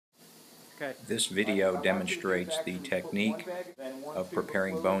This video demonstrates the technique of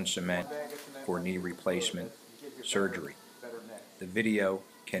preparing bone cement for knee replacement surgery. The video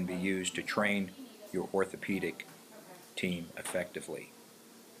can be used to train your orthopedic team effectively.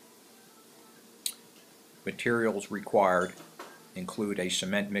 Materials required include a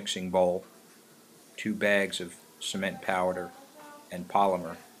cement mixing bowl, 2 bags of cement powder and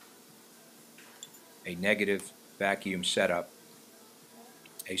polymer, a negative vacuum setup,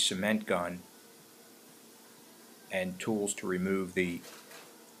 a cement gun, and tools to remove the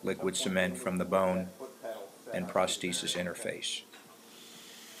liquid cement from the bone and prosthesis interface.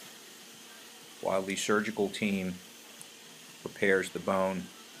 While the surgical team prepares the bone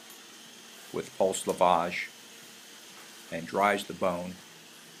with pulse lavage and dries the bone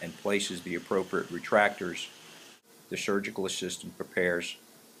and places the appropriate retractors, the surgical assistant prepares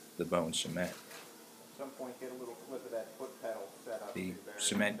the bone cement. The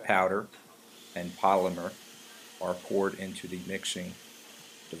cement powder and polymer are poured into the mixing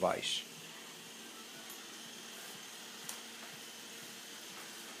device.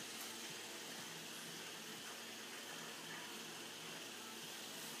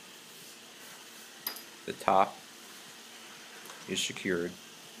 The top is secured.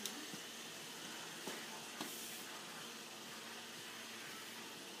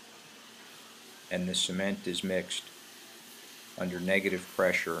 And the cement is mixed under negative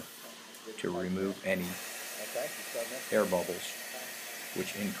pressure to remove any air bubbles,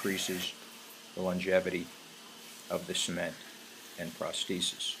 which increases the longevity of the cement and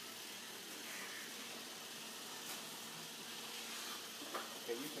prosthesis.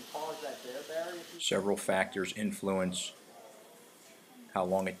 Several factors influence how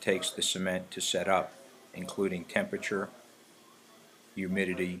long it takes the cement to set up, including temperature,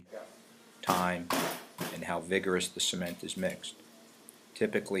 humidity, time, and how vigorous the cement is mixed.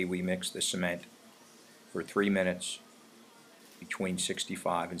 Typically, we mix the cement for 3 minutes between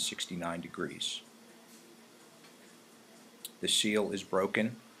 65 and 69 degrees. The seal is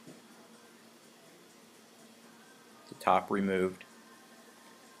broken, the top removed,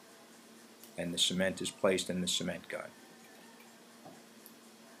 and the cement is placed in the cement gun.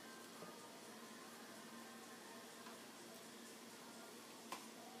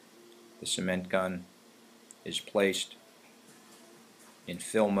 The cement gun is placed in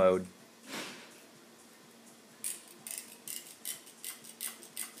fill mode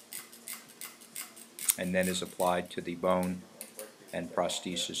and then is applied to the bone and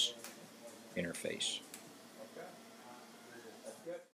prosthesis interface.